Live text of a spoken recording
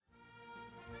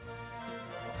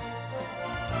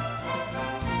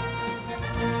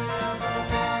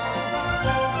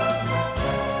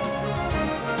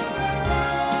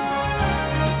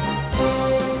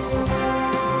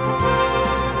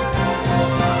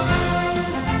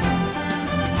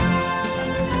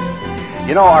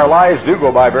You know, our lives do go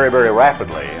by very, very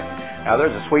rapidly. Now,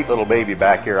 there's a sweet little baby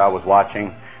back here I was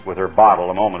watching with her bottle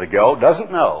a moment ago.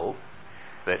 Doesn't know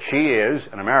that she is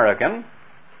an American.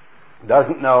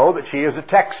 Doesn't know that she is a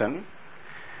Texan.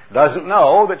 Doesn't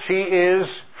know that she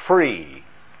is free.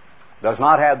 Does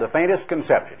not have the faintest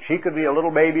conception. She could be a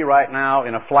little baby right now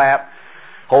in a flat,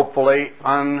 hopefully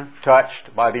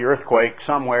untouched by the earthquake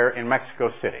somewhere in Mexico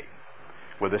City,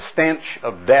 with a stench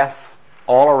of death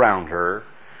all around her,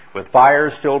 with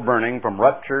fires still burning from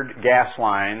ruptured gas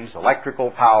lines,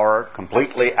 electrical power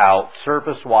completely out,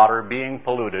 surface water being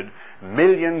polluted,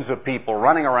 millions of people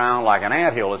running around like an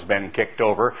anthill has been kicked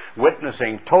over,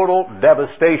 witnessing total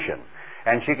devastation.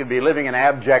 And she could be living in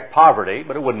abject poverty,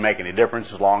 but it wouldn't make any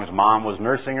difference as long as Mom was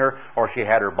nursing her or she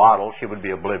had her bottle. She would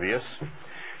be oblivious.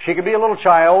 She could be a little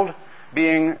child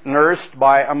being nursed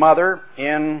by a mother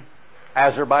in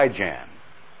Azerbaijan,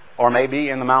 or maybe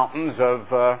in the mountains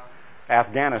of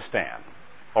Afghanistan,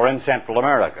 or in Central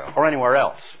America, or anywhere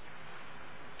else.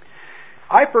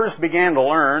 I first began to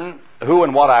learn who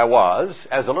and what I was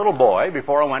as a little boy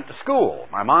before I went to school.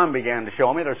 My mom began to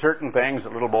show me there are certain things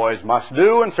that little boys must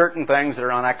do and certain things that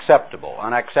are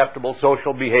unacceptable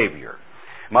social behavior.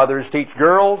 Mothers teach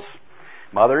girls,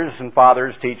 mothers and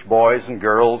fathers teach boys and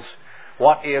girls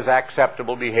what is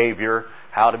acceptable behavior,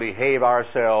 how to behave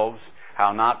ourselves,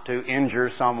 how not to injure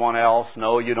someone else.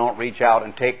 No, you don't reach out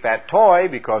and take that toy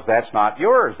because that's not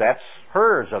yours, that's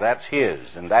hers or that's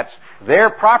his, and that's their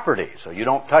property, so you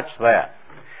don't touch that.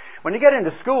 When you get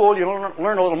into school, you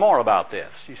learn a little more about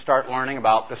this. You start learning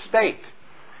about the state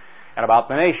and about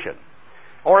the nation.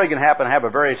 Oregon happened to have a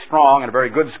very strong and a very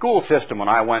good school system when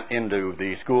I went into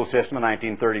the school system in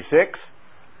 1936.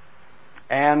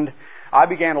 And I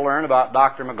began to learn about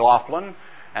Dr. McLaughlin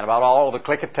and about all of the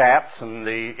Klickitats and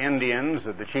the Indians.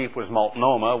 The chief was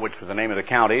Multnomah, which was the name of the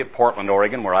county of Portland,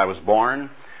 Oregon, where I was born.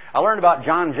 I learned about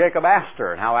John Jacob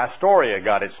Astor and how Astoria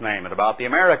got its name, and about the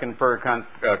American Fur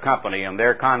Company and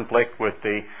their conflict with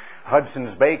the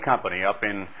Hudson's Bay Company up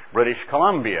in British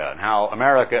Columbia, and how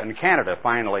America and Canada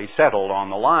finally settled on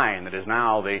the line that is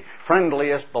now the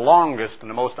friendliest, the longest, and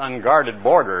the most unguarded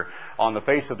border on the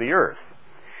face of the earth.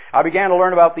 I began to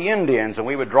learn about the Indians, and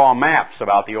we would draw maps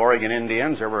about the Oregon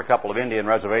Indians. There were a couple of Indian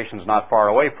reservations not far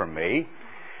away from me.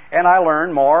 And I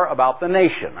learned more about the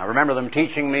nation. I remember them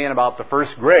teaching me in about the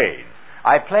first grade.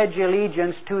 I pledge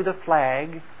allegiance to the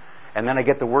flag. And then I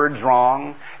get the words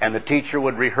wrong, and the teacher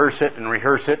would rehearse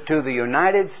it to the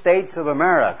United States of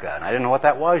America. And I didn't know what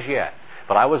that was yet,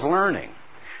 but I was learning.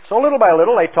 So little by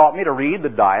little, they taught me to read the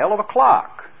dial of a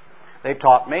clock. They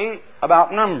taught me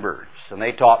about numbers, and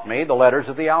they taught me the letters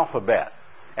of the alphabet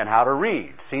and how to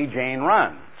read. See Jane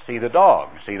run, see the dog,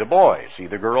 see the boy, see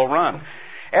the girl run.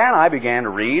 And I began to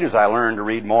read as I learned to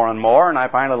read more and more, and I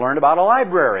finally learned about a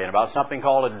library and about something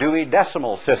called a Dewey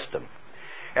Decimal System.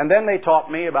 And then they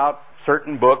taught me about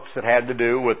certain books that had to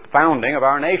do with the founding of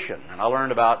our nation. And I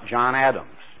learned about John Adams.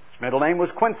 His middle name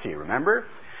was Quincy, remember?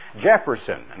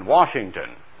 Jefferson and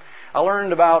Washington. I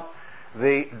learned about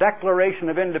the Declaration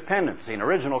of Independence, the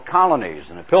original colonies,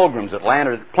 and the Pilgrims that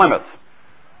landed at Plymouth.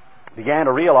 Began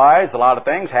to realize a lot of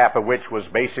things, half of which was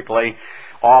basically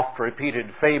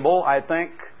oft-repeated fable, I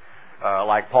think,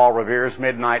 like Paul Revere's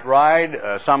Midnight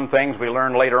Ride. Some things we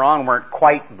learned later on weren't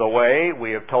quite the way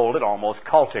we have told it, almost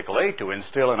cultically, to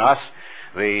instill in us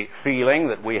the feeling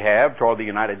that we have toward the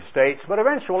United States. But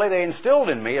eventually they instilled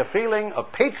in me a feeling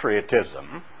of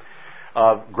patriotism,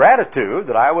 of gratitude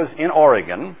that I was in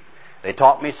Oregon. They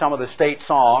taught me some of the state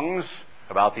songs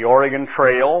about the Oregon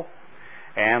Trail,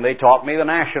 and they taught me the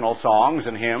national songs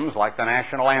and hymns like the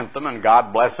national anthem and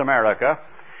God Bless America,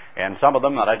 and some of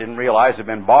them that I didn't realize had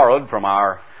been borrowed from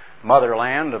our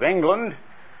motherland of England,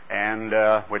 and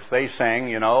which they sang,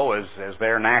 you know, as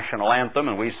their national anthem,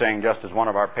 and we sang just as one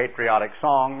of our patriotic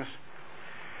songs.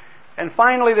 And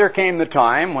finally there came the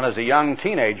time when, as a young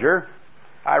teenager,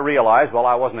 I realized, well,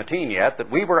 I wasn't a teen yet,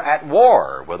 that we were at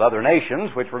war with other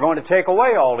nations which were going to take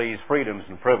away all these freedoms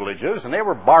and privileges, and they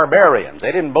were barbarians.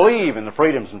 They didn't believe in the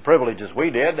freedoms and privileges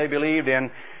we did. They believed in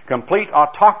complete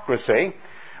autocracy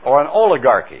or an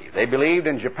oligarchy. They believed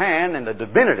in Japan in the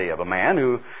divinity of a man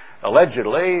who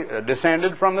allegedly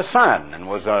descended from the sun and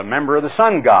was a member of the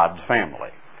sun god's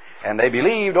family. And they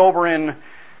believed over in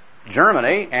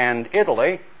Germany and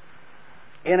Italy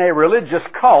in a religious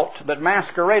cult that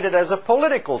masqueraded as a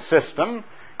political system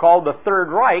called the Third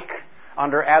Reich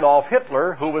under Adolf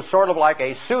Hitler, who was sort of like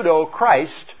a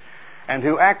pseudo-Christ and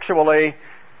who actually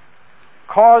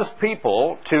caused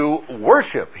people to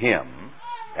worship him.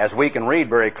 As we can read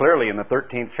very clearly in the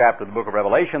 13th chapter of the book of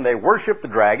Revelation, they worshiped the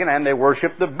dragon and they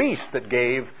worshiped the beast that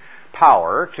gave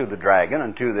power to the dragon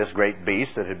and to this great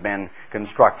beast that had been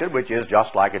constructed, which is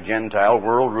just like a Gentile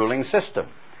world-ruling system.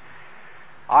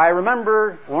 I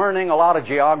remember learning a lot of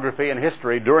geography and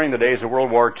history during the days of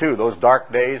World War II, those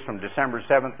dark days from December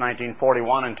 7th,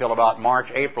 1941 until about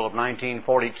March, April of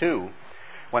 1942,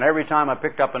 when every time I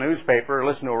picked up a newspaper or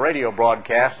listened to a radio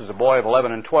broadcast as a boy of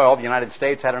 11 and 12, the United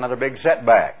States had another big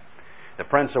setback. The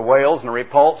Prince of Wales and the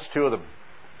Repulse, two of the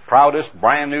proudest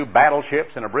brand new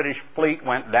battleships in a British fleet,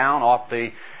 went down off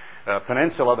the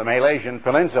peninsula, the Malaysian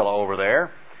Peninsula over there.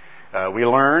 We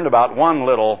learned about one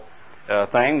little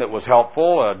thing that was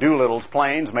helpful. Doolittle's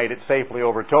planes made it safely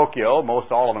over Tokyo.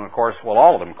 Most all of them, of course, well,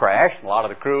 all of them crashed. A lot of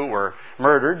the crew were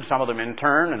murdered, some of them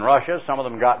interned in Russia, some of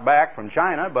them got back from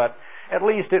China, but at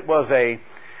least it was a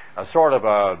sort of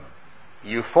a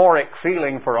euphoric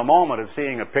feeling for a moment of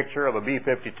seeing a picture of a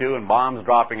B-52 and bombs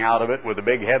dropping out of it with the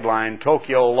big headline,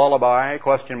 Tokyo Lullaby, ?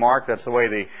 That's the way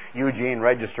the Eugene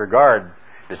Register Guard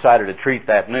decided to treat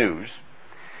that news.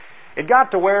 It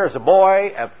got to where, as a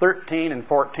boy at 13 and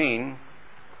 14,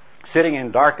 sitting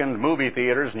in darkened movie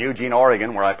theaters in Eugene,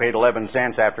 Oregon, where I paid 11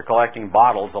 cents after collecting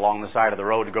bottles along the side of the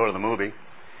road to go to the movie,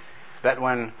 that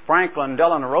when Franklin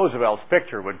Delano Roosevelt's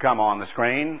picture would come on the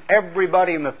screen,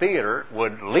 everybody in the theater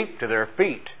would leap to their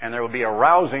feet, and there would be a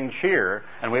rousing cheer,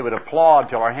 and we would applaud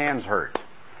till our hands hurt.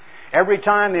 Every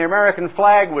time the American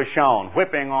flag was shown,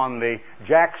 whipping on the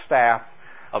jackstaff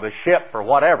of a ship or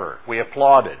whatever, we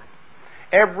applauded.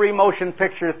 Every motion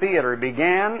picture theater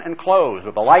began and closed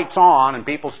with the lights on and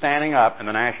people standing up and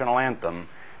the national anthem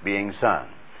being sung.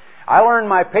 I learned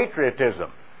my patriotism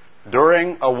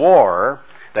during a war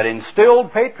that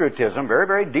instilled patriotism very,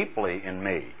 very deeply in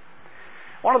me.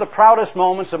 One of the proudest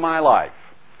moments of my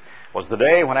life was the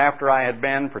day when, after I had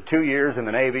been for 2 years in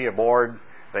the Navy aboard,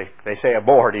 they say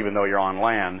aboard even though you're on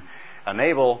land, a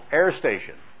naval air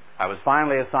station, I was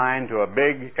finally assigned to a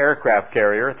big aircraft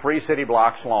carrier, 3 city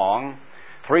blocks long,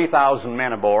 3,000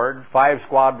 men aboard, 5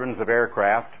 squadrons of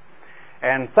aircraft,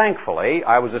 and thankfully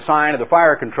I was assigned to the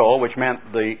fire control, which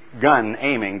meant the gun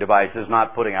aiming devices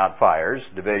not putting out fires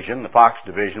division, the Fox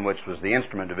division, which was the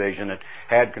instrument division that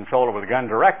had control over the gun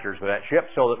directors of that ship,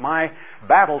 so that my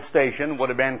battle station would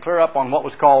have been clear up on what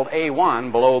was called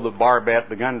A1, below the barbette,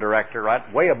 the gun director,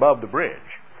 right way above the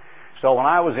bridge. So when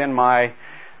I was in my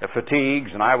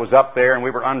fatigues and I was up there and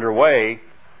we were underway,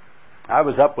 I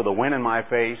was up with a wind in my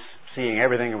face, seeing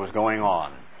everything that was going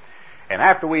on. And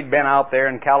after we'd been out there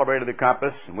and calibrated the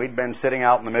compass, and we'd been sitting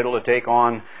out in the middle to take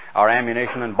on our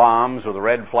ammunition and bombs with a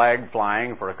red flag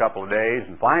flying for a couple of days,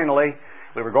 and finally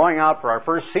we were going out for our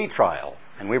first sea trial,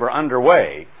 and we were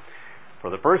underway. For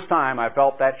the first time, I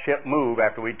felt that ship move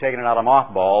after we'd taken it out of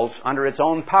mothballs under its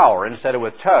own power instead of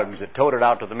with tugs that towed it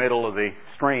out to the middle of the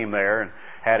stream there and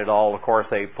had it all. Of course,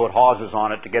 they put hawsers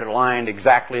on it to get it lined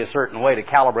exactly a certain way to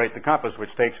calibrate the compass,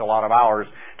 which takes a lot of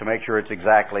hours to make sure it's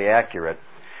exactly accurate.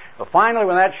 But finally,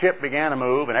 when that ship began to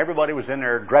move, and everybody was in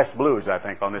their dress blues, I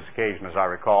think, on this occasion, as I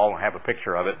recall, I have a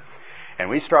picture of it, and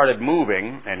we started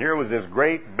moving, and here was this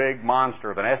great big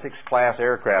monster of an Essex-class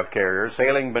aircraft carrier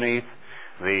sailing beneath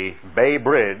the Bay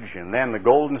Bridge, and then the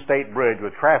Golden State Bridge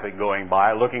with traffic going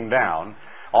by, looking down.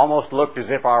 Almost looked as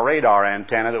if our radar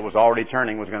antenna that was already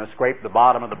turning was going to scrape the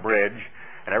bottom of the bridge,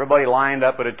 and everybody lined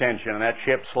up at attention, and that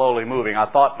ship slowly moving. I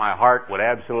thought my heart would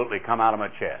absolutely come out of my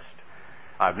chest.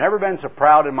 I've never been so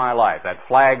proud in my life, that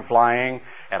flag flying,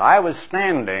 and I was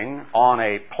standing on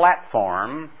a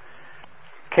platform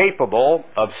capable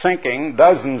of sinking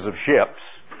dozens of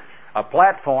ships, a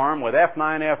platform with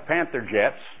F-9F Panther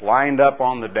jets lined up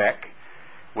on the deck,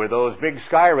 with those big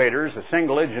Sky Raiders, a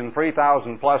single-engine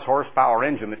 3,000-plus horsepower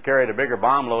engine that carried a bigger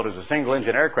bomb load as a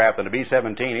single-engine aircraft than the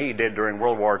B-17E did during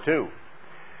World War II.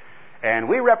 And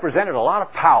we represented a lot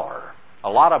of power, a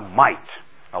lot of might,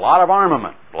 a lot of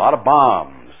armament, a lot of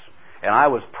bombs, and I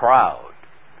was proud.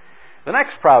 The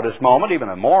next proudest moment, even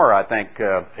a more, I think,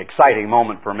 exciting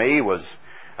moment for me, was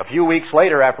a few weeks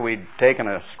later, after we'd taken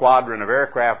a squadron of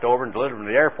aircraft over and delivered them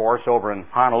to the Air Force over in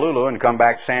Honolulu and come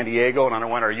back to San Diego and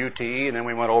underwent our UTE, and then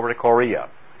we went over to Korea.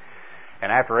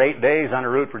 And after 8 days en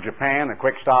route for Japan, a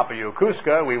quick stop at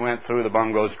Yokosuka, we went through the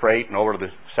Bungo Strait and over to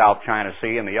the South China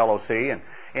Sea and the Yellow Sea and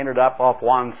ended up off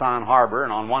Wonsan Harbor.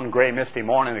 And on one gray misty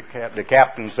morning, the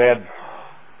captain said,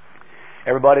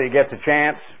 "Everybody that gets a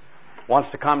chance wants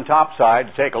to come topside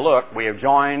to take a look. We have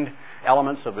joined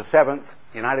elements of the 7th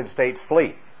United States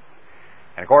Fleet."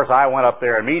 And of course I went up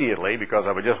there immediately because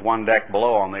I was just one deck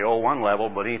below on the 01 level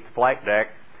beneath the flight deck.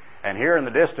 And here in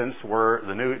the distance were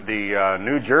the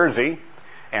New Jersey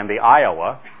and the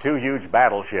Iowa, 2 huge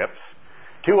battleships,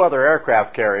 2 other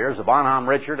aircraft carriers, the Bonhomme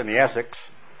Richard and the Essex.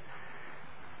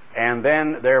 And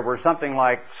then there were something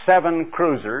like 7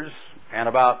 cruisers, and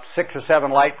about 6 or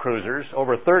 7 light cruisers,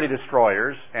 over 30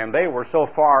 destroyers, and they were so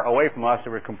far away from us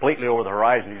they were completely over the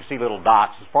horizon. You could see little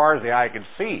dots as far as the eye could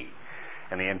see.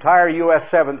 And the entire U.S.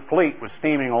 7th Fleet was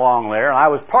steaming along there, and I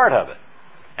was part of it.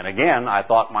 And again, I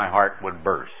thought my heart would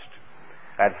burst.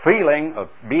 That feeling of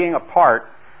being a part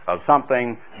of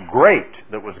something great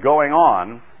that was going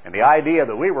on, and the idea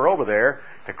that we were over there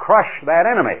to crush that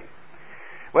enemy.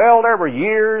 Well, there were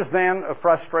years then of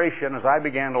frustration as I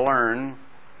began to learn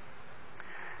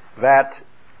that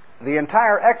the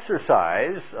entire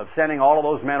exercise of sending all of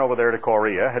those men over there to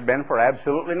Korea had been for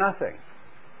absolutely nothing.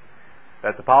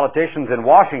 That the politicians in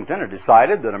Washington had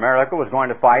decided that America was going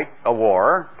to fight a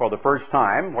war for the first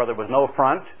time where there was no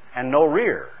front and no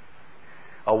rear.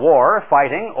 A war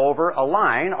fighting over a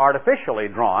line artificially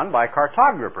drawn by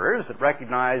cartographers that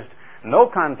recognized no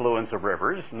confluence of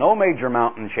rivers, no major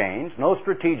mountain chains, no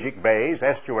strategic bays,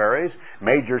 estuaries,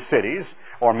 major cities,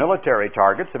 or military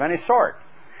targets of any sort.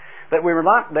 That we were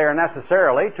not there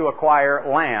necessarily to acquire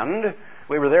land.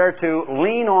 We were there to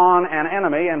lean on an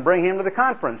enemy and bring him to the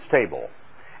conference table.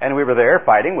 And we were there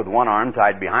fighting with one arm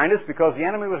tied behind us because the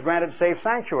enemy was granted safe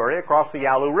sanctuary across the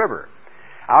Yalu River.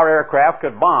 Our aircraft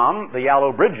could bomb the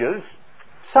Yalu bridges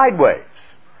sideways.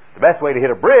 The best way to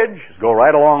hit a bridge is go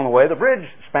right along the way the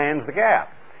bridge spans the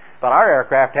gap. But our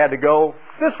aircraft had to go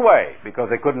this way because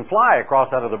they couldn't fly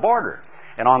across out of the border.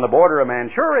 And on the border of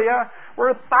Manchuria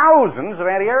were thousands of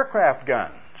anti-aircraft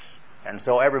guns. And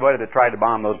so everybody that tried to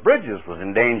bomb those bridges was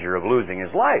in danger of losing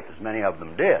his life, as many of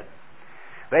them did.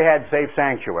 They had safe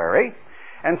sanctuary,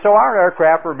 and so our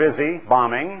aircraft were busy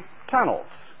bombing tunnels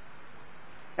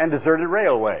and deserted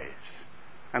railways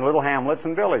and little hamlets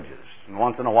and villages. And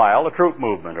once in a while, a troop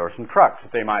movement or some trucks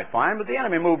that they might find, but the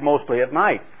enemy moved mostly at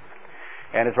night.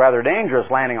 And it's rather dangerous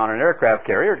landing on an aircraft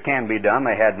carrier. It can be done.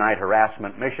 They had night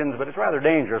harassment missions, but it's rather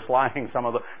dangerous flying some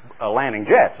of the landing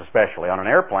jets, especially on an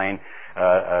airplane,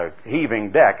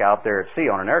 heaving deck out there at sea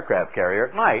on an aircraft carrier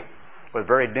at night with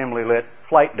very dimly lit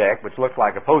flight deck, which looks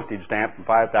like a postage stamp from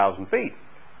 5,000 feet.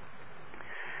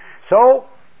 So,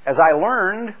 as I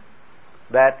learned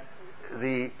that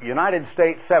the United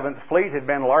States 7th Fleet had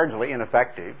been largely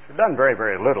ineffective, had done very,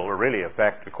 very little to really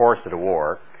affect the course of the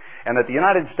war, and that the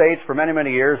United States for many,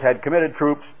 many years had committed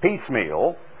troops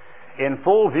piecemeal in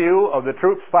full view of the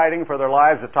troops fighting for their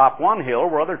lives atop one hill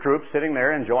were other troops sitting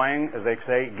there enjoying, as they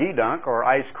say, gee-dunk or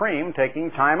ice cream,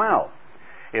 taking time out.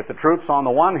 If the troops on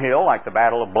the one hill, like the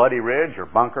Battle of Bloody Ridge or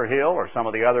Bunker Hill or some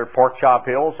of the other Pork Chop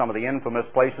Hills, some of the infamous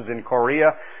places in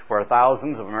Korea where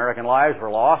thousands of American lives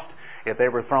were lost, if they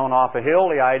were thrown off a hill,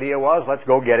 the idea was, let's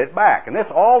go get it back. And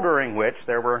this all during which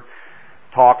there were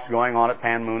talks going on at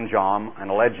Panmunjom,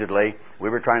 and allegedly we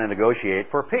were trying to negotiate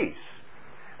for peace.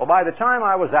 Well, by the time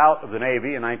I was out of the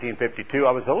Navy in 1952,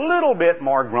 I was a little bit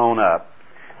more grown up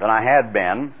than I had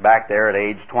been back there at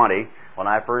age 20 when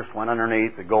I first went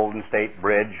underneath the Golden State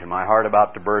Bridge, and my heart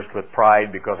about to burst with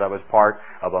pride because I was part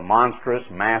of a monstrous,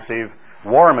 massive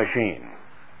war machine.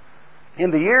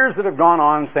 In the years that have gone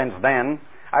on since then,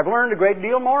 I've learned a great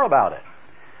deal more about it.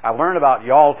 I've learned about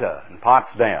Yalta and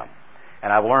Potsdam,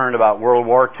 and I've learned about World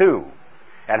War II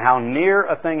and how near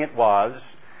a thing it was,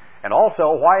 and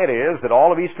also why it is that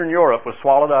all of Eastern Europe was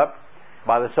swallowed up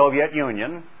by the Soviet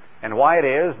Union, and why it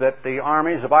is that the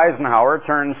armies of Eisenhower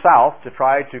turned south to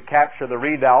try to capture the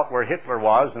redoubt where Hitler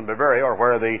was in Bavaria, or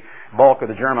where the bulk of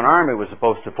the German army was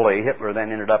supposed to flee. Hitler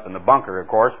then ended up in the bunker, of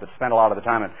course, but spent a lot of the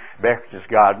time at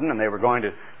Berchtesgaden, and they were going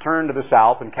to turn to the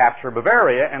south and capture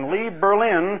Bavaria and leave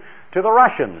Berlin to the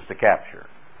Russians to capture.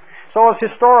 So as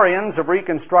historians have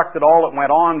reconstructed all that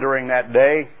went on during that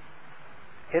day,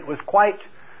 it was quite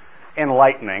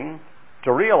enlightening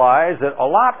to realize that a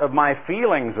lot of my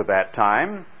feelings at that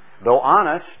time, though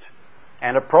honest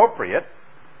and appropriate,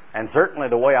 and certainly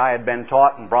the way I had been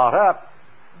taught and brought up,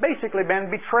 basically been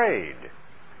betrayed.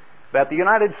 That the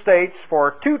United States,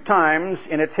 for 2 times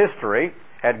in its history,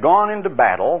 had gone into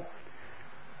battle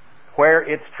where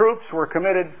its troops were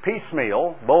committed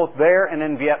piecemeal, both there and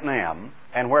in Vietnam,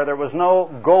 and where there was no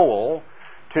goal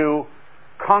to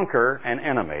conquer an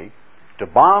enemy, to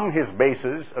bomb his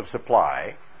bases of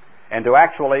supply, and to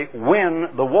actually win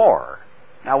the war.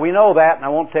 Now, we know that, and I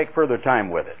won't take further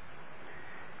time with it.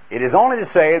 It is only to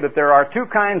say that there are 2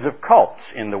 kinds of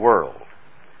cults in the world.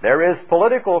 There is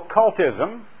political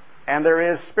cultism, and there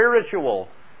is spiritual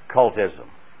cultism.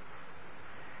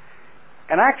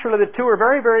 And actually, the 2 are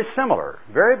very, very similar,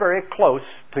 very, very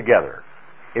close together.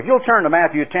 If you'll turn to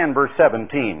Matthew 10, verse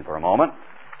 17 for a moment,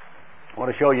 I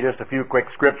want to show you just a few quick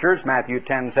scriptures. Matthew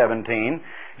 10:17.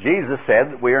 Jesus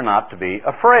said that we are not to be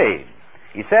afraid.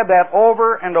 He said that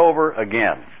over and over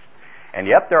again. And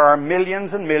yet there are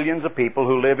millions and millions of people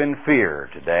who live in fear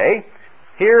today.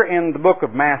 Here in the book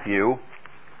of Matthew,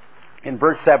 in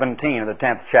verse 17 of the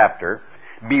 10th chapter,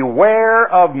 beware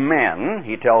of men,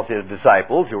 he tells his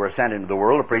disciples who are sent into the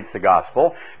world to preach the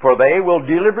gospel, for they will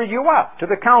deliver you up to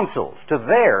the councils, to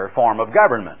their form of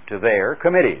government, to their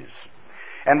committees.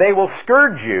 And they will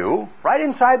scourge you right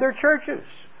inside their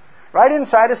churches, right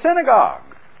inside a synagogue.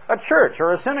 A church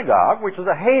or a synagogue, which is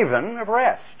a haven of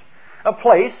rest, a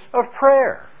place of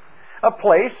prayer, a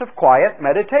place of quiet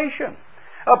meditation,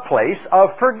 a place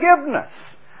of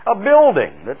forgiveness, a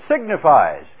building that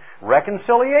signifies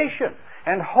reconciliation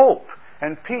and hope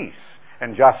and peace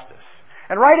and justice.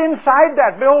 And right inside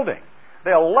that building,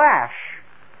 they'll lash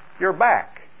your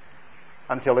back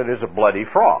until it is a bloody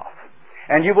froth.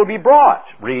 And you will be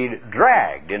brought, read,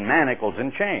 dragged in manacles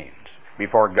and chains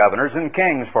before governors and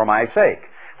kings for my sake,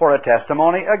 for a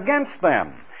testimony against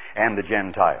them and the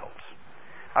Gentiles.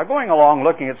 Now, going along,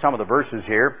 looking at some of the verses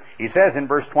here, he says in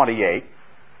verse 28,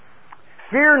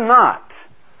 fear not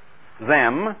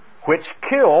them which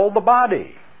kill the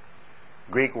body,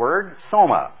 Greek word,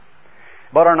 soma,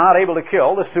 but are not able to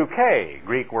kill the psuche,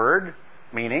 Greek word,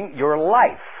 meaning your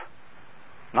life.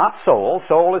 Not soul.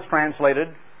 Soul is translated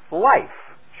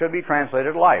life. Should be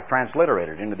translated life,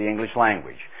 transliterated into the English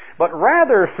language. But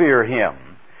rather fear him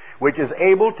which is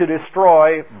able to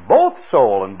destroy both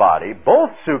soul and body,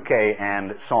 both psuche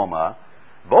and soma,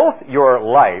 both your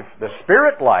life, the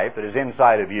spirit life that is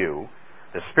inside of you,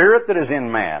 the spirit that is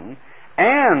in man,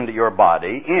 and your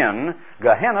body in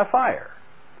Gehenna fire.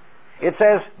 It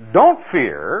says, don't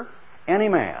fear any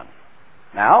man.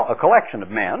 Now, a collection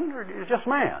of men is just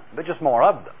man, but just more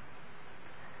of them.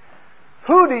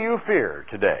 Who do you fear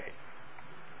today?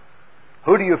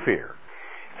 Who do you fear?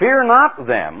 Fear not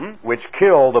them which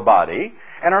kill the body,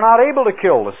 and are not able to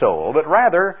kill the soul, but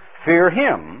rather fear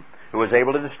him who is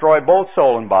able to destroy both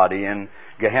soul and body in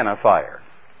Gehenna fire.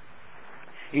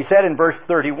 He said in verse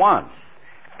 31,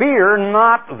 fear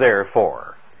not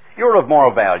therefore. You're of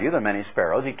more value than many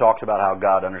sparrows. He talks about how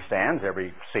God understands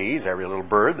sees every little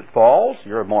bird that falls.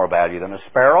 You're of more value than a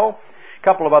sparrow. A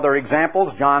couple of other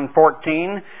examples. John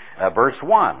 14, verse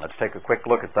 1. Let's take a quick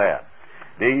look at that.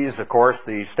 These, of course,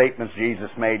 the statements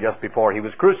Jesus made just before he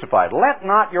was crucified. Let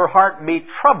not your heart be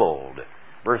troubled.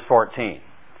 Verse 14.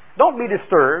 Don't be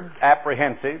disturbed,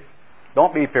 apprehensive.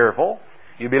 Don't be fearful.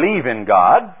 You believe in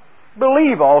God.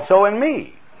 Believe also in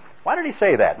me. Why did he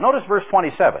say that? Notice verse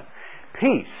 27.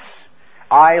 Peace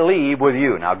I leave with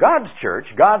you. Now, God's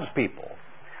church, God's people,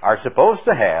 are supposed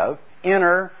to have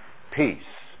inner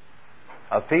peace.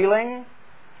 A feeling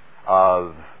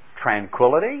of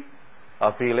tranquility,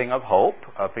 a feeling of hope,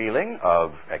 a feeling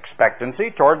of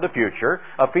expectancy toward the future,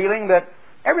 a feeling that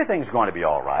everything's going to be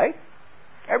all right.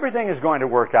 Everything is going to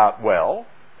work out well.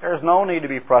 There's no need to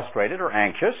be frustrated or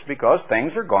anxious because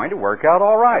things are going to work out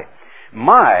all right.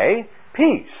 My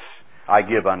peace I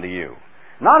give unto you.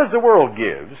 Not as the world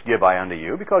gives, give I unto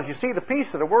you, because you see, the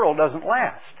peace of the world doesn't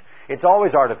last. It's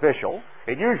always artificial.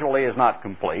 It usually is not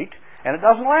complete, and it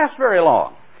doesn't last very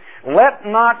long. Let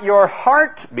not your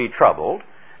heart be troubled,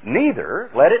 neither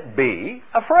let it be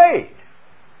afraid.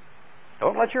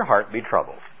 Don't let your heart be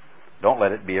troubled. Don't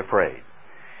let it be afraid.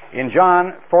 In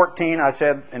John 14, I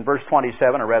said in verse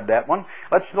 27, I read that one.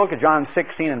 Let's look at John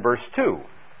 16 and verse 2.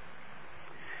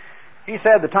 He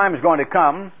said the time is going to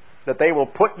come that they will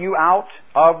put you out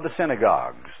of the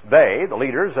synagogues. They, the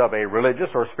leaders of a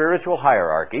religious or spiritual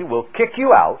hierarchy, will kick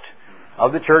you out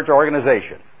of the church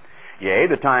organization. Yea,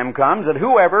 the time comes that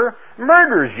whoever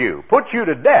murders you, puts you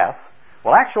to death,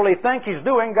 will actually think he's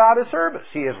doing God a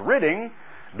service. He is ridding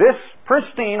this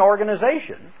pristine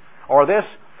organization, or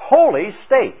this holy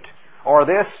state, or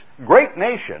this great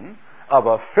nation of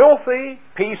a filthy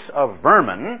piece of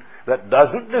vermin that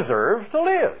doesn't deserve to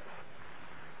live,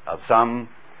 of some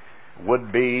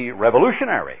would-be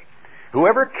revolutionary.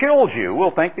 Whoever kills you will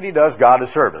think that he does God a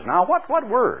service. Now, what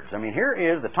words? I mean, here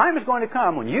is, the time is going to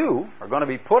come when you are going to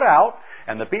be put out,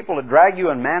 and the people that drag you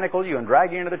and manacle you and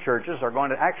drag you into the churches are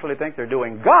going to actually think they're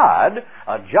doing God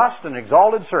a just and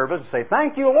exalted service and say,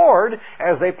 thank you, Lord,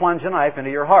 as they plunge a knife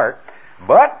into your heart.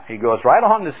 But he goes right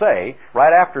on to say,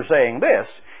 right after saying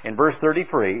this, in verse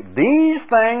 33, these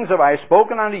things have I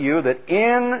spoken unto you, that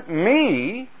in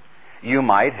me you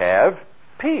might have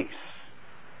peace.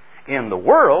 In the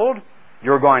world,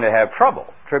 you're going to have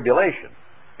trouble, tribulation.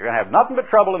 You're going to have nothing but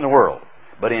trouble in the world.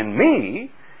 But in me,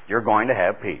 you're going to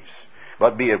have peace.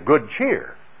 But be of good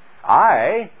cheer.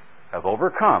 I have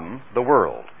overcome the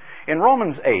world. In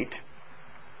Romans 8,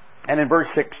 and in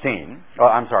verse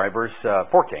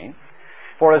 14,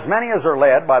 for as many as are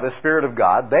led by the Spirit of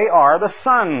God, they are the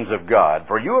sons of God.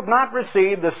 For you have not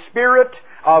received the spirit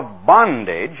of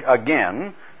bondage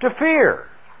again to fear,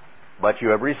 but you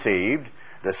have received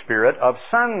the spirit of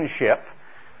sonship,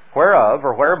 whereof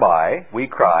or whereby we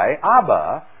cry,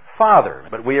 Abba, Father.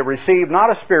 But we have received not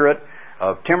a spirit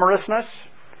of timorousness,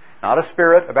 not a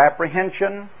spirit of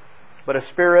apprehension, but a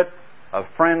spirit of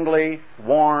friendly,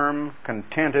 warm,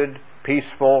 contented,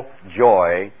 peaceful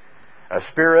joy, a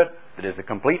spirit that is a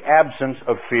complete absence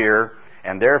of fear,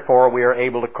 and therefore we are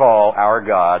able to call our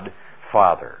God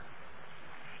Father.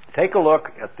 Take a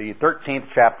look at the 13th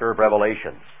chapter of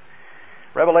Revelation.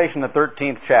 Revelation, the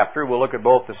 13th chapter, we'll look at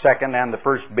both the second and the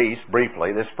first beast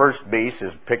briefly. This first beast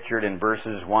is pictured in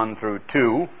verses 1 through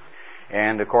 2,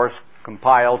 and of course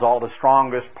compiles all the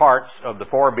strongest parts of the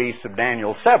four beasts of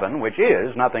Daniel 7, which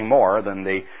is nothing more than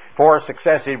the four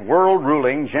successive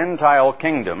world-ruling Gentile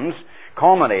kingdoms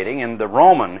culminating in the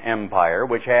Roman Empire,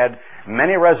 which had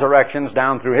many resurrections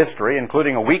down through history,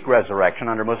 including a weak resurrection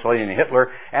under Mussolini and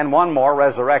Hitler, and one more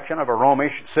resurrection of a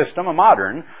Romish system, a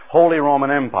modern Holy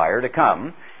Roman Empire to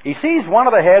come. He sees one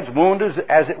of the heads wounded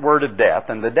as it were to death,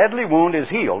 and the deadly wound is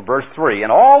healed, verse 3,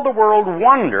 and all the world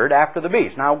wondered after the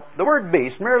beast. Now, the word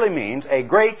beast merely means a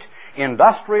great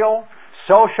industrial,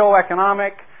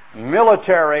 socio-economic,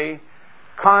 military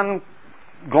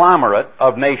conglomerate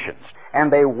of nations.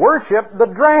 And they worshiped the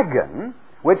dragon,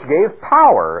 which gave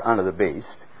power unto the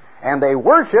beast, and they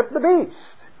worshiped the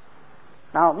beast.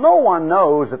 Now, no one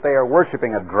knows that they are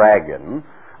worshiping a dragon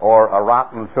or a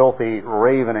rotten, filthy,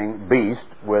 ravening beast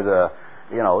with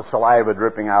saliva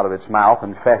dripping out of its mouth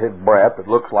and fetid breath that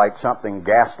looks like something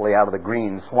ghastly out of the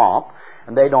green swamp.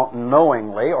 And they don't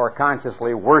knowingly or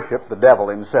consciously worship the devil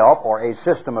himself or a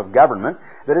system of government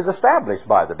that is established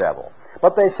by the devil.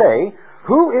 But they say,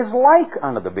 who is like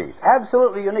unto the beast?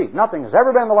 Absolutely unique. Nothing has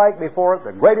ever been the like before it.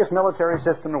 The greatest military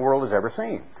system the world has ever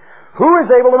seen. Who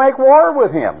is able to make war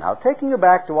with him? Now, taking you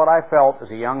back to what I felt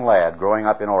as a young lad growing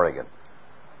up in Oregon,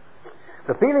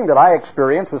 the feeling that I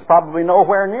experienced was probably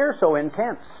nowhere near so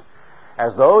intense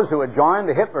as those who had joined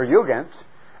the Hitler Jugend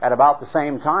at about the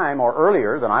same time or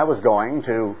earlier than I was going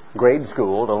to grade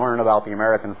school to learn about the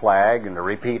American flag and to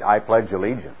repeat I Pledge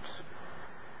Allegiance.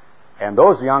 And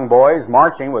those young boys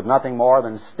marching with nothing more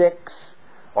than sticks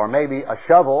or maybe a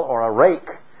shovel or a rake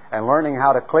and learning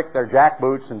how to click their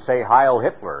jackboots and say Heil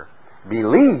Hitler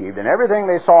believed in everything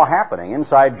they saw happening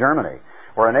inside Germany,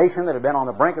 where a nation that had been on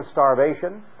the brink of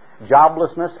starvation,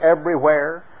 joblessness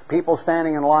everywhere, people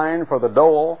standing in line for the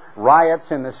dole,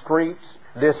 riots in the streets,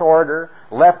 disorder,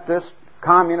 leftist,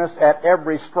 communists at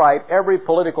every stripe, every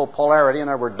political polarity, and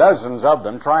there were dozens of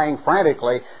them trying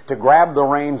frantically to grab the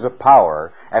reins of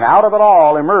power. And out of it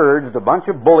all emerged a bunch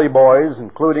of bully boys,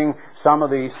 including some of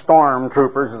the storm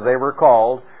troopers, as they were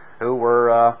called, who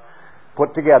were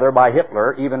put together by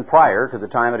Hitler even prior to the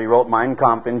time that he wrote Mein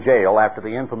Kampf in jail after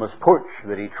the infamous putsch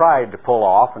that he tried to pull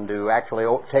off and to actually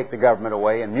take the government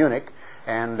away in Munich.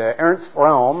 And Ernst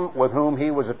Röhm, with whom he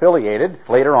was affiliated,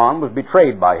 later on was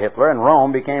betrayed by Hitler, and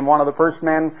Röhm became one of the first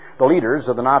men, the leaders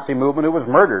of the Nazi movement, who was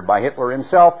murdered by Hitler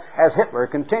himself, as Hitler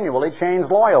continually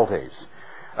changed loyalties.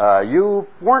 You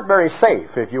weren't very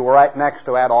safe if you were right next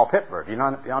to Adolf Hitler. You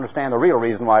understand the real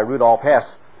reason why Rudolf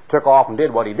Hess took off and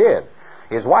did what he did.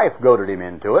 His wife goaded him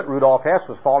into it. Rudolf Hess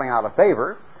was falling out of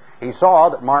favor. He saw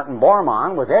that Martin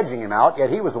Bormann was edging him out, yet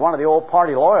he was one of the old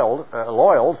party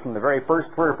loyals from the very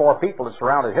first 3 or 4 people that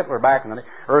surrounded Hitler back in the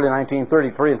early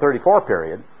 1933 and 34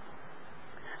 period.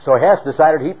 So Hess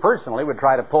decided he personally would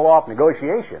try to pull off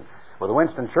negotiation with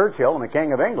Winston Churchill and the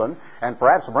King of England and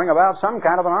perhaps bring about some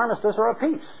kind of an armistice or a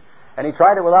peace. And he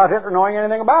tried it without Hitler knowing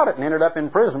anything about it and ended up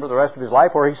in prison for the rest of his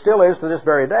life, where he still is to this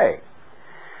very day.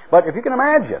 But if you can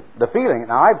imagine the feeling,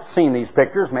 now I've seen these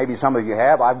pictures, maybe some of you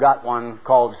have. I've got one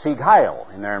called Sieg Heil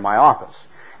in there in my office.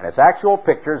 And it's actual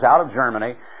pictures out of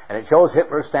Germany, and it shows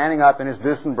Hitler standing up in his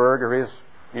Duesenberg or his,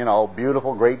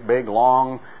 beautiful, great, big,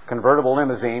 long convertible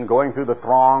limousine going through the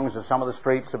throngs of some of the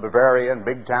streets of Bavaria and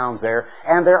big towns there.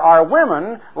 And there are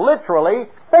women literally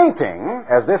fainting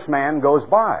as this man goes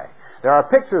by. There are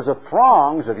pictures of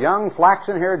throngs of young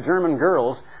flaxen-haired German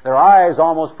girls, their eyes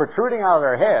almost protruding out of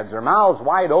their heads, their mouths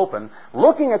wide open,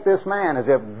 looking at this man as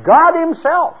if God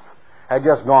himself had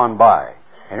just gone by.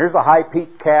 And here's a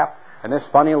high-peaked cap and this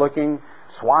funny-looking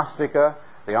swastika,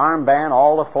 the armband,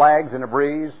 all the flags in a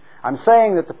breeze. I'm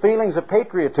saying that the feelings of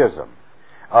patriotism,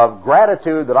 of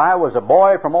gratitude that I was a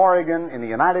boy from Oregon in the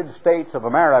United States of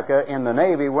America in the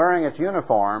Navy wearing its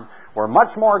uniform, were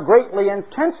much more greatly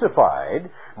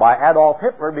intensified by Adolf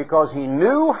Hitler, because he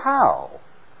knew how,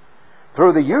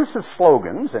 through the use of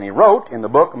slogans, and he wrote in the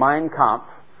book Mein Kampf,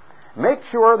 make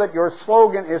sure that your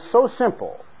slogan is so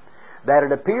simple that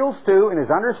it appeals to and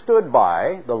is understood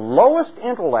by the lowest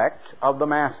intellect of the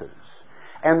masses.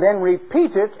 and then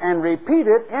repeat it and repeat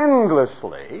it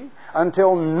endlessly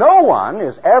until no one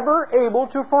is ever able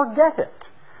to forget it.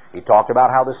 He talked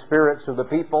about how the spirits of the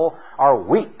people are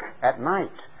weak at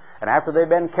night, and after they've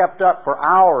been kept up for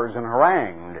hours and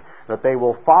harangued, that they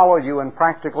will follow you in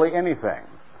practically anything.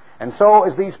 And so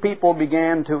as these people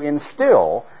began to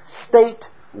instill state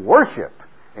worship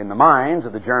in the minds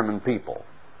of the German people,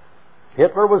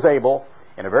 Hitler was able,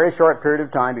 in a very short period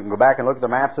of time, you can go back and look at the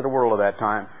maps of the world of that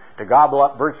time, to gobble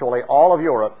up virtually all of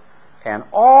Europe, and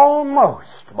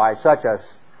almost by such a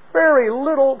very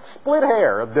little split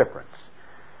hair of difference,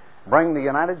 bring the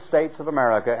United States of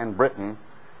America and Britain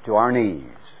to our knees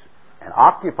and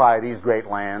occupy these great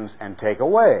lands and take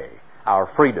away our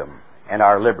freedom and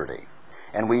our liberty.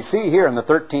 And we see here in the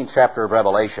 13th chapter of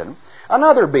Revelation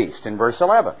another beast in verse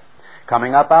 11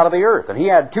 coming up out of the earth. And he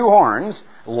had two horns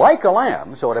like a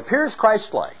lamb, so it appears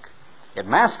Christ-like. It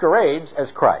masquerades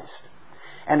as Christ.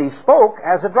 And he spoke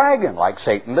as a dragon, like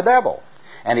Satan the devil.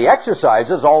 And he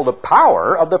exercises all the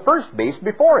power of the first beast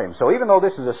before him. So even though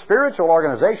this is a spiritual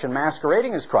organization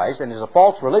masquerading as Christ and is a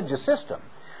false religious system,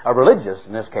 a religious,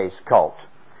 in this case, cult,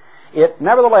 it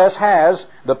nevertheless has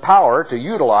the power to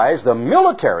utilize the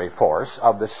military force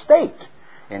of the state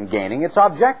in gaining its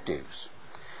objectives,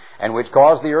 and which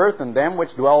caused the earth and them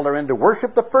which dwell therein to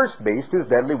worship the first beast whose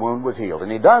deadly wound was healed.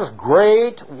 And he does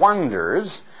great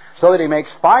wonders, so that he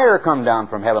makes fire come down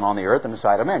from heaven on the earth in the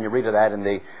sight of men. You read of that in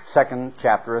the 2nd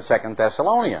chapter of 2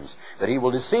 Thessalonians, that he will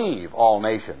deceive all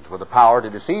nations with the power to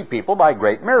deceive people by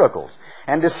great miracles,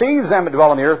 and deceives them that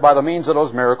dwell on the earth by the means of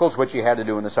those miracles which he had to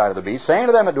do in the sight of the beast, saying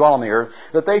to them that dwell on the earth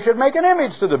that they should make an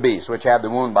image to the beast which had the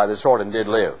wound by the sword and did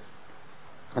live.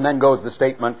 And then goes the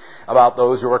statement about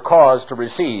those who are caused to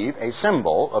receive a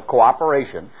symbol of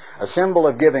cooperation, a symbol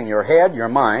of giving your head, your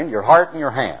mind, your heart, and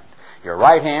your hand. Your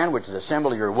right hand, which is a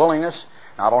symbol of your willingness,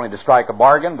 not only to strike a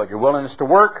bargain, but your willingness to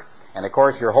work. And of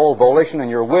course your whole volition and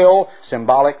your will,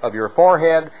 symbolic of your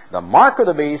forehead, the mark of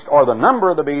the beast, or the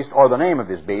number of the beast, or the name of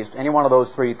his beast, any one of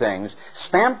those three things,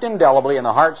 stamped indelibly in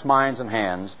the hearts, minds, and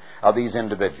hands of these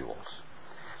individuals.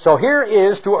 So here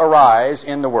is to arise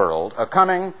in the world a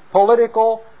coming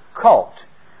political cult,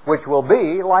 which will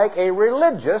be like a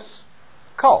religious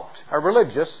cult, a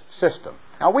religious system.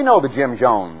 Now we know the Jim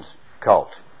Jones cult.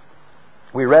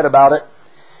 We read about it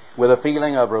with a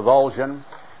feeling of revulsion.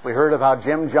 We heard of how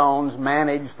Jim Jones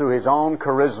managed through his own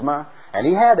charisma, and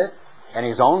he had it, and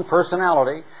his own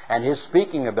personality, and his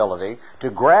speaking ability, to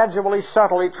gradually,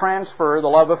 subtly transfer the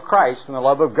love of Christ and the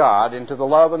love of God into the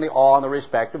love and the awe and the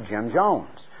respect of Jim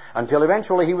Jones, until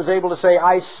eventually he was able to say,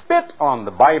 "I spit on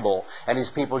the Bible," and his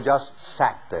people just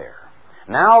sat there.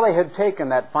 Now they had taken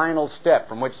that final step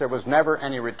from which there was never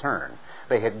any return.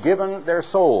 They had given their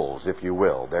souls, if you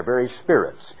will, their very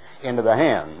spirits, into the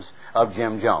hands of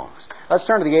Jim Jones. Let's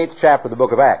turn to the 8th chapter of the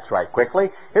book of Acts right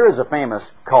quickly. Here is a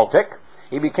famous cultic.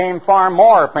 He became far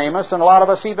more famous than a lot of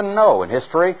us even know in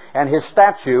history, and his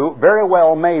statue very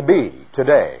well may be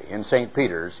today in St.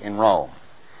 Peter's in Rome.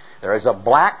 There is a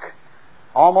black,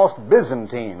 almost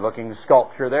Byzantine-looking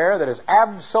sculpture there that is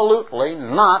absolutely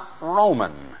not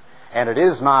Roman, and it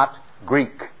is not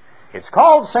Greek. It's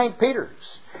called St.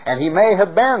 Peter's. And he may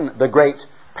have been the great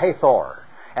Pathor.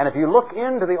 And if you look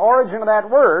into the origin of that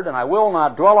word, and I will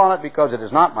not dwell on it because it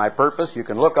is not my purpose, you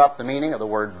can look up the meaning of the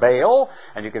word Baal,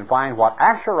 and you can find what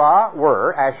Asherah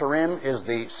were. Asherim is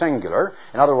the singular.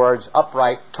 In other words,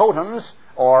 upright totems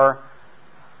or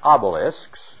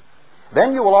obelisks.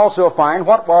 Then you will also find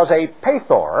what was a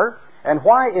Pathor, and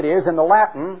why it is in the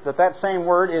Latin that that same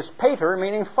word is pater,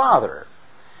 meaning father.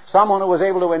 Someone who was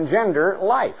able to engender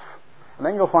life. And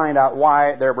then you'll find out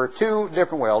why there were two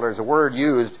different, well, there's a word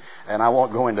used, and I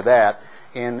won't go into that,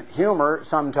 in humor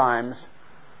sometimes,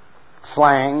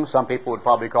 slang, some people would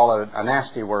probably call it a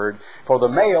nasty word, for the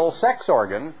male sex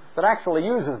organ that actually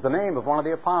uses the name of one of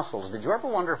the apostles. Did you ever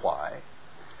wonder why?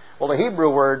 Well, the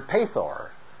Hebrew word Pathor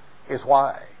is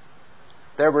why.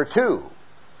 There were two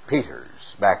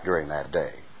Peters back during that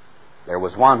day. There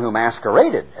was one who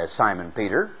masqueraded as Simon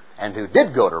Peter and who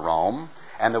did go to Rome,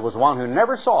 and there was one who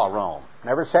never saw Rome,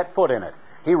 never set foot in it.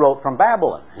 He wrote from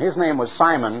Babylon. His name was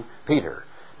Simon Peter.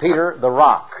 Peter the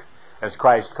Rock, as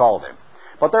Christ called him.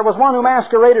 But there was one who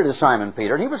masqueraded as Simon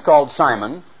Peter, and he was called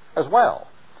Simon as well.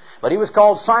 But he was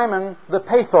called Simon the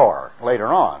Pathor later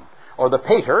on, or the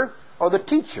Pater, or the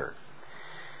teacher.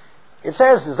 It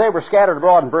says, as they were scattered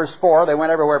abroad in verse 4, they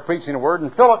went everywhere preaching the word,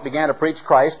 and Philip began to preach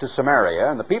Christ to Samaria,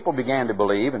 and the people began to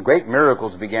believe, and great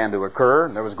miracles began to occur,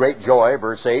 and there was great joy,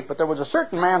 verse 8. But there was a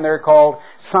certain man there called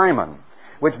Simon,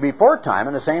 which before time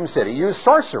in the same city used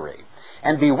sorcery,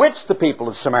 and bewitched the people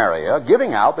of Samaria,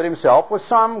 giving out that himself was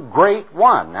some great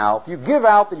one. Now, if you give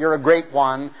out that you're a great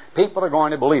one, people are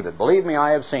going to believe it. Believe me,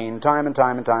 I have seen time and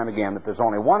time and time again that there's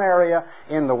only one area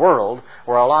in the world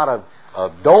where a lot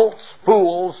of dolts,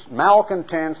 fools,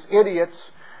 malcontents,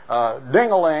 idiots,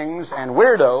 ding-a-lings, and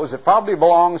weirdos that probably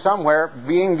belong somewhere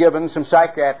being given some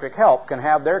psychiatric help can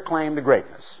have their claim to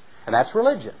greatness. And that's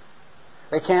religion.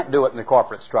 They can't do it in the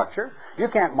corporate structure. You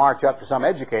can't march up to some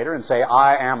educator and say,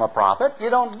 I am a prophet. You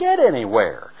don't get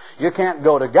anywhere. You can't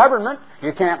go to government.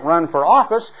 You can't run for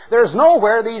office. There's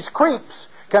nowhere these creeps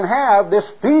can have this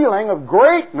feeling of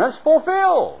greatness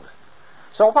fulfilled.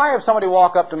 So if I have somebody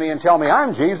walk up to me and tell me,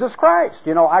 I'm Jesus Christ,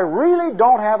 I really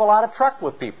don't have a lot of truck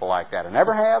with people like that. I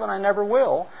never have and I never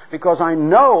will, because I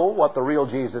know what the real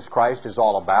Jesus Christ is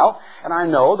all about, and I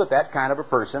know that that kind of a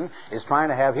person is trying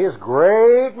to have his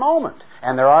great moment.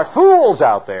 And there are fools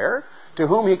out there to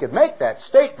whom he could make that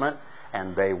statement,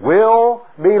 and they will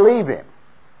believe him.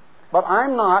 But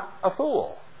I'm not a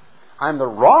fool. I'm the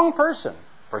wrong person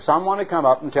for someone to come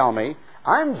up and tell me,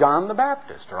 I'm John the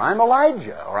Baptist, or I'm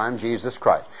Elijah, or I'm Jesus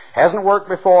Christ. Hasn't worked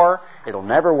before. It'll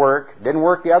never work. Didn't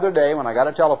work the other day when I got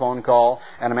a telephone call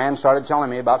and a man started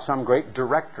telling me about some great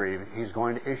directory he's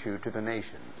going to issue to the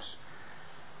nations.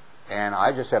 And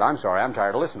I just said, I'm sorry, I'm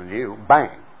tired of listening to you. Bang.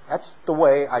 That's the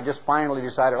way I just finally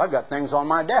decided I've got things on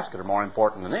my desk that are more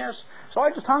important than this. So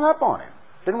I just hung up on him.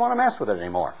 Didn't want to mess with it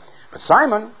anymore. But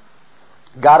Simon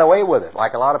got away with it,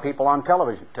 like a lot of people on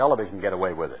television get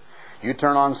away with it. You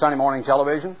turn on Sunday morning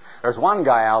television, there's one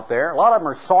guy out there, a lot of them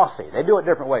are saucy. They do it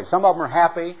different ways. Some of them are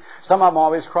happy. Some of them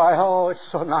always cry, oh, it's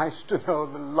so nice to know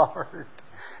the Lord.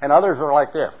 And others are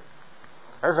like this.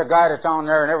 There's a guy that's on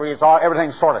there and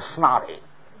everything's sort of snotty.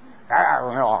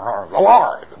 The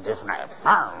Lord, this and that.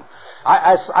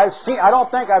 I don't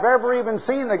think I've ever even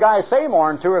seen the guy say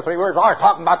more than 2 or 3 words. Oh,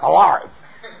 talking about the Lord.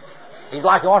 He's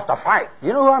like he wants to fight.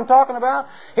 You know who I'm talking about?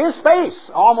 His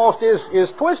face almost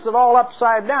is twisted all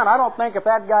upside down. I don't think if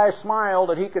that guy smiled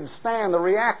that he could stand the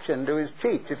reaction to his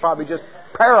cheeks. It'd probably just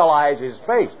paralyze his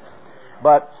face.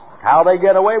 But how they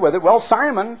get away with it? Well,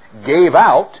 Simon gave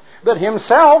out that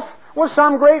himself was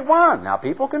some great one. Now,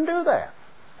 people can do that.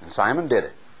 And Simon did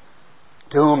it.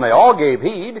 To whom they all gave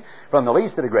heed, from the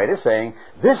least to the greatest, saying,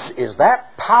 this is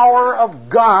that power of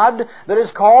God that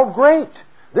is called great.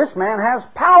 This man has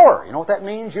power. You know what that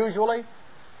means usually?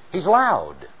 He's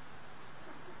loud.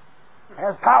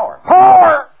 Has power.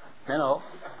 Power!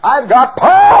 I've got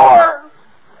power!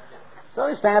 So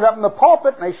they stand up in the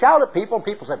pulpit and they shout at people, and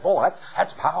people say, boy,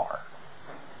 that's power.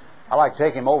 I like to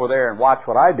take him over there and watch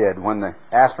what I did when the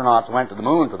astronauts went to the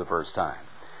moon for the first time.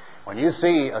 When you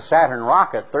see a Saturn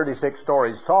rocket 36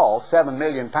 stories tall, 7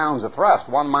 million pounds of thrust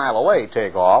 1 mile away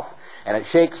take off, and it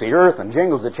shakes the earth and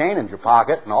jingles the chain in your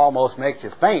pocket and almost makes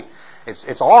you faint,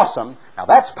 it's awesome. Now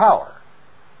that's power.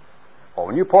 Well,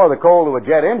 when you pour the coal to a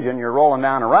jet engine, you're rolling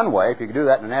down a runway. If you could do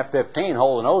that in an F-15,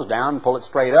 hold the nose down, pull it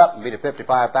straight up, and be to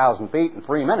 55,000 feet in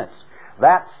 3 minutes.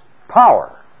 That's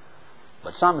power.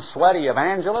 But some sweaty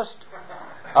evangelist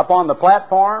up on the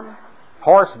platform,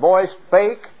 hoarse-voiced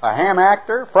fake, a ham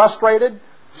actor, frustrated,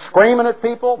 screaming at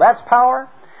people, that's power.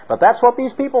 But that's what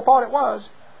these people thought it was.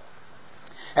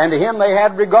 And to him they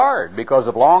had regard, because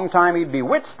of long time he'd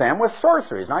bewitched them with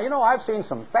sorceries. Now, I've seen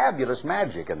some fabulous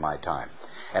magic in my time.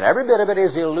 And every bit of it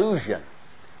is illusion.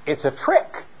 It's a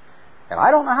trick. And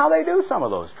I don't know how they do some of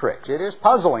those tricks. It is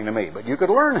puzzling to me. But you could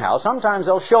learn how. Sometimes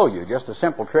they'll show you just a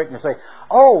simple trick and you say,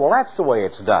 oh, well, that's the way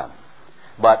it's done.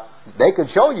 But they could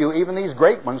show you even these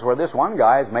great ones where this one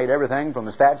guy has made everything from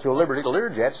the Statue of Liberty to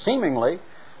Learjet seemingly,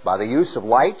 by the use of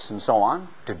lights and so on,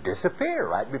 to disappear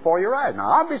right before your eyes. Now,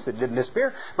 obviously it didn't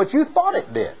disappear, but you thought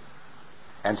it did.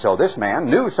 And so this man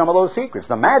knew some of those secrets.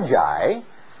 The Magi,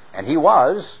 and he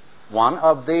was one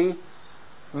of the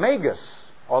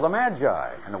Magus, or the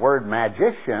Magi. And the word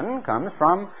magician comes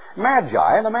from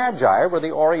Magi, and the Magi were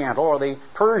the Oriental or the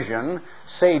Persian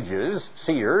sages,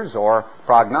 seers, or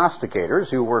prognosticators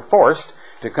who were forced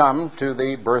to come to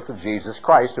the birth of Jesus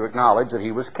Christ to acknowledge that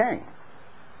he was king.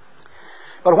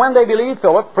 But when they believed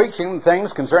Philip preaching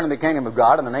things concerning the kingdom of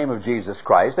God in the name of Jesus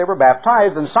Christ, they were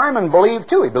baptized, and Simon believed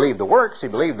too. He believed the works, he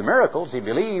believed the miracles, he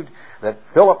believed that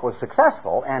Philip was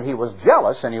successful, and he was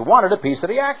jealous, and he wanted a piece of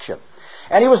the action.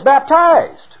 And he was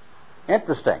baptized.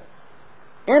 Interesting.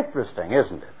 Interesting,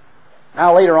 isn't it?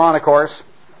 Now later on, of course,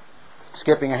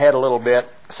 skipping ahead a little bit,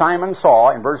 Simon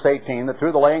saw in verse 18 that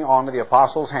through the laying on of the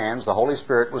apostles' hands the Holy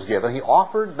Spirit was given. He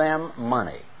offered them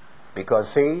money. Because,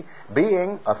 see,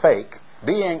 being a fake,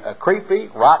 being a creepy,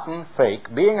 rotten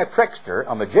fake, being a trickster,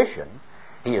 a magician,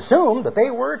 he assumed that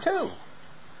they were too.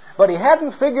 But he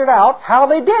hadn't figured out how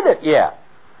they did it yet.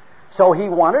 So he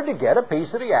wanted to get a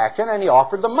piece of the action, and he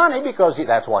offered the money because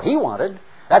that's what he wanted.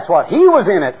 That's what he was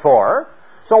in it for.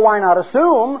 So why not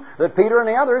assume that Peter and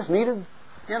the others needed,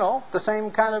 the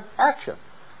same kind of action?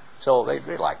 So they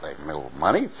liked a little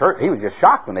money. He was just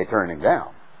shocked when they turned him down.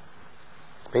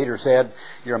 Peter said,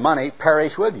 "Your money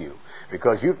perish with you,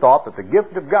 because you thought that the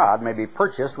gift of God may be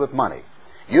purchased with money.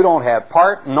 You don't have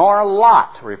part nor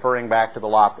lot," referring back to the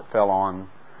lot that fell on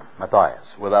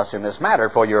Matthias, "with us in this matter,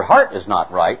 for your heart is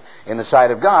not right in the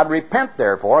sight of God. Repent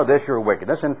therefore of this your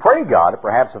wickedness, and pray God that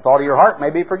perhaps the thought of your heart may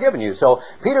be forgiven you." So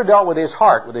Peter dealt with his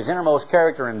heart, with his innermost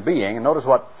character and being, and notice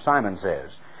what Simon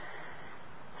says.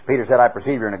 Peter said, "I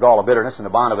perceive you're in a gall of bitterness and a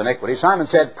bond of iniquity." Simon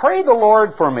said, "Pray the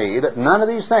Lord for me, that none of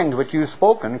these things which you've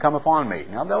spoken come upon me."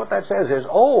 Now what that says is,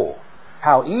 oh,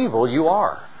 how evil you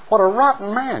are. What a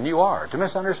rotten man you are to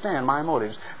misunderstand my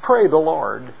motives. Pray the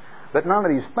Lord that none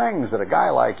of these things that a guy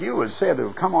like you has said that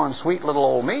have come on sweet little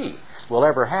old me will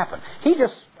ever happen. He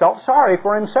just felt sorry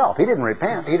for himself. He didn't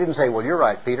repent. He didn't say, "Well, you're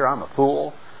right, Peter, I'm a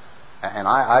fool, and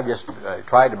I just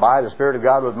tried to buy the Spirit of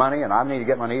God with money, and I need to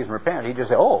get my knees and repent." He just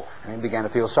said, "Oh," and he began to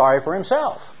feel sorry for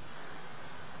himself.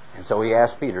 And so he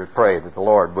asked Peter to pray that the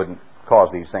Lord wouldn't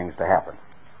cause these things to happen.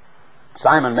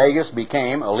 Simon Magus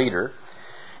became a leader,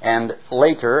 and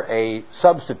later a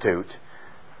substitute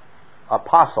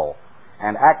apostle,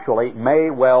 and actually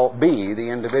may well be the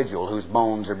individual whose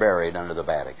bones are buried under the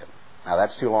Vatican. Now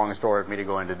that's too long a story for me to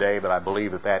go into today, but I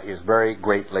believe that is very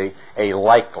greatly a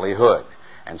likelihood.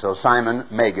 And so Simon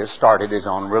Magus started his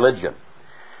own religion.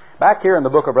 Back here in the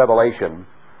book of Revelation,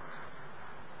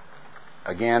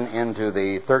 again into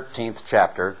the 13th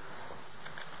chapter,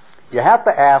 you have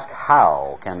to ask,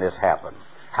 how can this happen?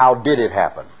 How did it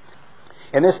happen?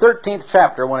 In this 13th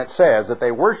chapter, when it says that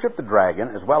they worship the dragon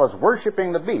as well as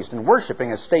worshiping the beast and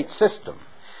worshiping a state system,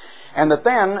 and that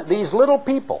then these little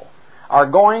people are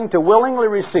going to willingly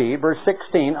receive, verse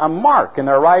 16, a mark in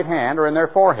their right hand or in their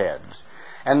foreheads,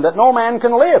 and that no man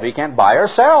can live, he can't buy or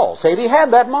sell, save he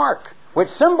had that mark, which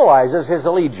symbolizes his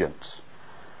allegiance,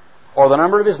 or the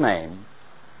number of his name,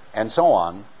 and so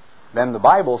on, then the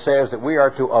Bible says that we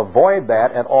are to avoid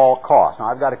that at all costs. Now,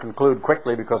 I've got to conclude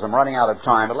quickly because I'm running out of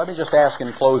time, but let me just ask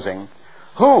in closing,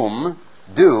 whom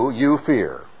do you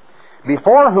fear?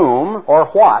 Before whom or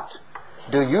what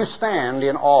do you stand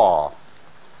in awe?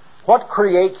 What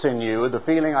creates in you the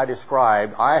feeling I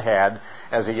described I had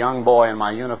as a young boy in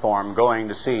my uniform going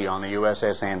to sea on the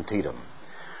USS Antietam?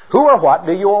 Who or what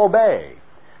do you obey?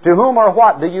 To whom or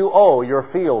what do you owe your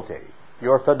fealty,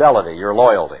 your fidelity, your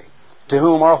loyalty? To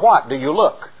whom or what do you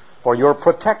look for your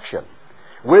protection?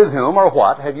 With whom or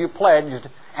what have you pledged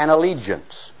an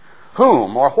allegiance?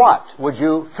 Whom or what would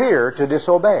you fear to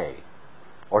disobey,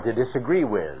 or to disagree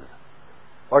with,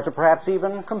 or to perhaps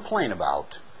even complain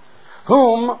about?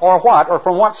 Whom or what, or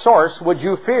from what source would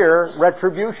you fear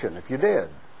retribution if you did?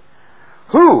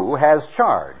 Who has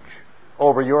charge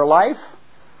over your life,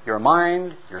 your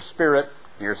mind, your spirit,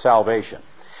 your salvation?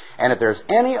 And if there's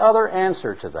any other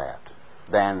answer to that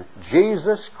than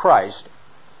Jesus Christ,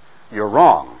 you're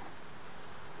wrong.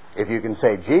 If you can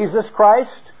say Jesus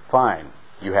Christ, fine.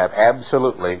 You have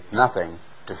absolutely nothing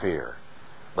to fear.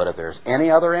 But if there's any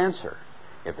other answer,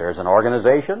 if there's an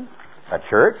organization, a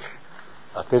church,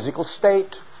 a physical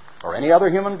state, or any other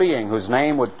human being whose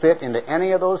name would fit into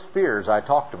any of those fears I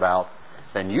talked about,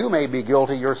 then you may be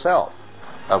guilty yourself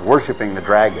of worshiping the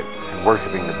dragon and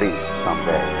worshiping the beast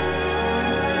someday.